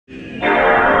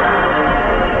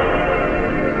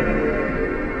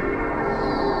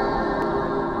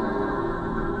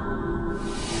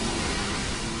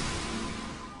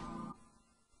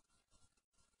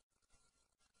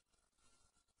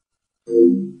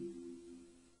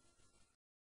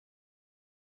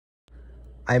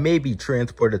I may be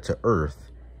transported to Earth,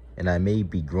 and I may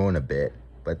be grown a bit,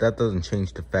 but that doesn't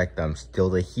change the fact that I'm still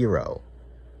the hero.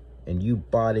 And you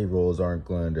body rolls aren't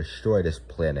going to destroy this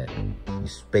planet, you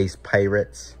space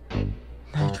pirates.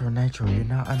 Nitro, you're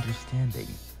not understanding.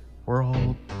 We're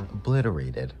all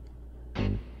obliterated.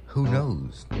 Who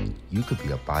knows? You could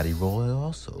be a body roller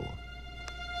also.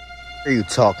 What are you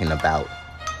talking about?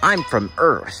 I'm from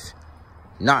Earth,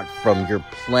 not from your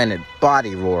planet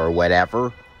body roll or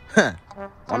whatever. Huh,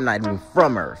 I'm not even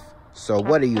from Earth. So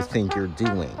what do you think you're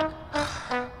doing?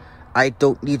 I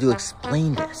don't need to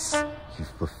explain this, you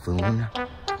buffoon.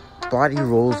 Body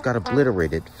rolls got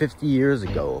obliterated 50 years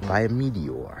ago by a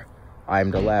meteor.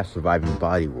 I'm the last surviving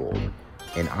body roll,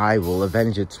 and I will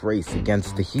avenge its race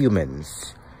against the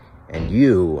humans. And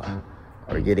you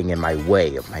are getting in my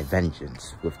way of my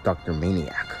vengeance with Dr.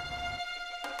 Maniac.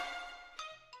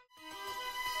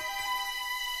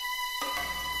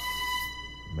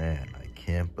 Man, I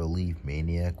can't believe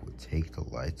Maniac would take the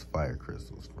Light's fire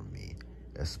crystals from me,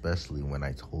 especially when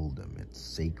I told him it's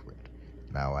sacred.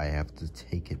 Now I have to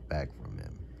take it back from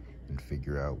him and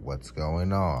figure out what's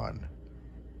going on.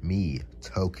 Me,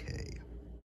 Tokay.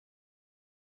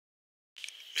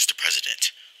 Mr.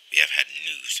 President, we have had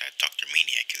news that Dr.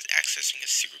 Maniac is accessing a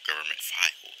secret government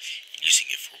file and using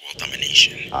it for world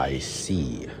domination. I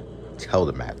see. Tell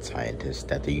the mad scientist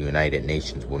that the United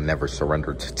Nations will never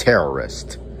surrender to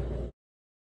terrorists.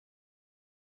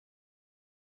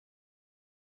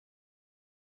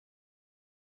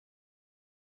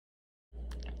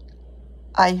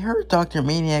 I heard Dr.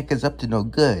 Maniac is up to no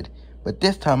good, but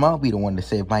this time I'll be the one to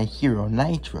save my hero,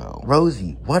 Nitro.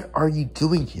 Rosie, what are you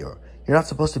doing here? You're not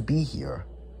supposed to be here.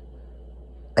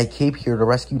 I came here to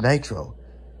rescue Nitro.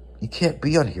 You can't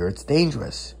be on here, it's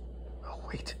dangerous. Oh,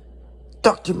 wait.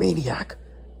 Dr. Maniac!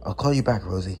 I'll call you back,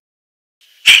 Rosie.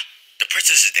 The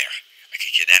princess is there. I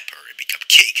could kidnap her and become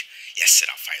cake. Yes, and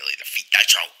I'll finally defeat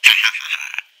Nitro. Ha ha ha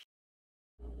ha.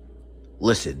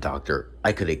 Listen, Doctor,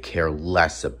 I couldn't care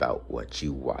less about what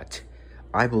you want.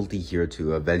 I'm only here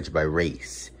to avenge my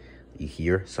race. You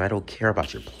hear? So I don't care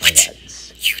about your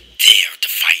plans. You dare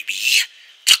defy me?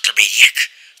 Dr. Maniac,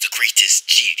 the greatest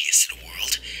genius in the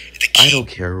world. I don't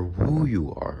care who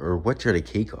you are or what you're the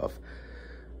cake of.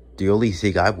 The only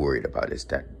thing I'm worried about is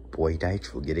that boy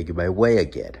Nitro getting in my way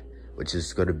again, which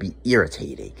is going to be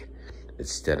irritating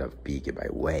instead of being in my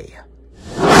way.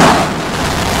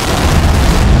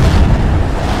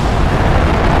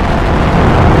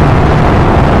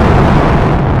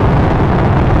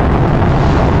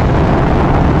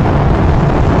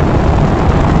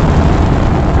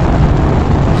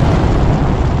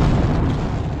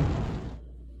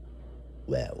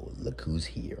 Well, look who's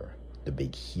here, the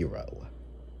big hero.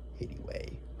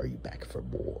 Anyway, are you back for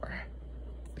more?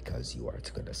 Because you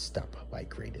aren't gonna stop my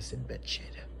greatest invention.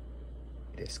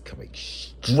 It is coming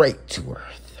straight to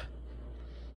Earth.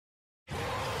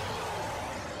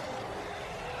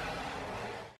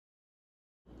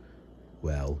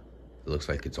 Well, it looks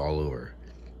like it's all over.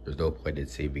 There's no point in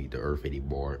saving the Earth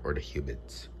anymore or the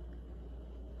humans.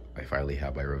 I finally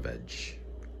have my revenge.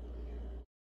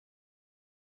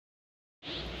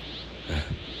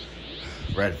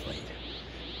 Redblade.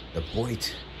 The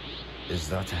point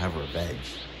is not to have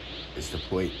revenge. It's the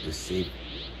point to save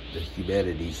the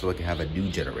humanity so I can have a new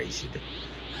generation.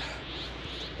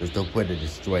 There's no point in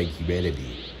destroying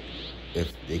humanity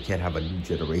if they can't have a new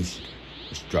generation.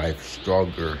 Just drive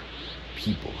stronger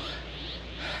people.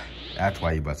 That's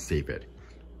why you must save it.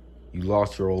 You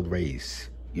lost your old race.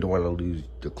 You don't want to lose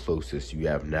the closest you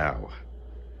have now.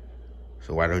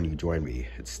 So why don't you join me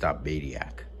and stop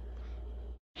Maniac?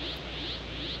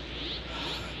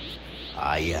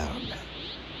 I am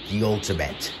the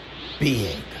ultimate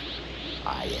being.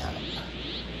 I am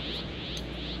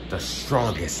the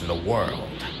strongest in the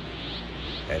world.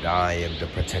 And I am the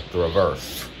protector of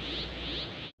Earth.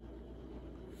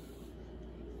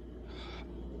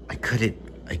 I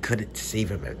couldn't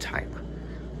save him in time.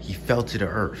 He fell to the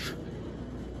earth.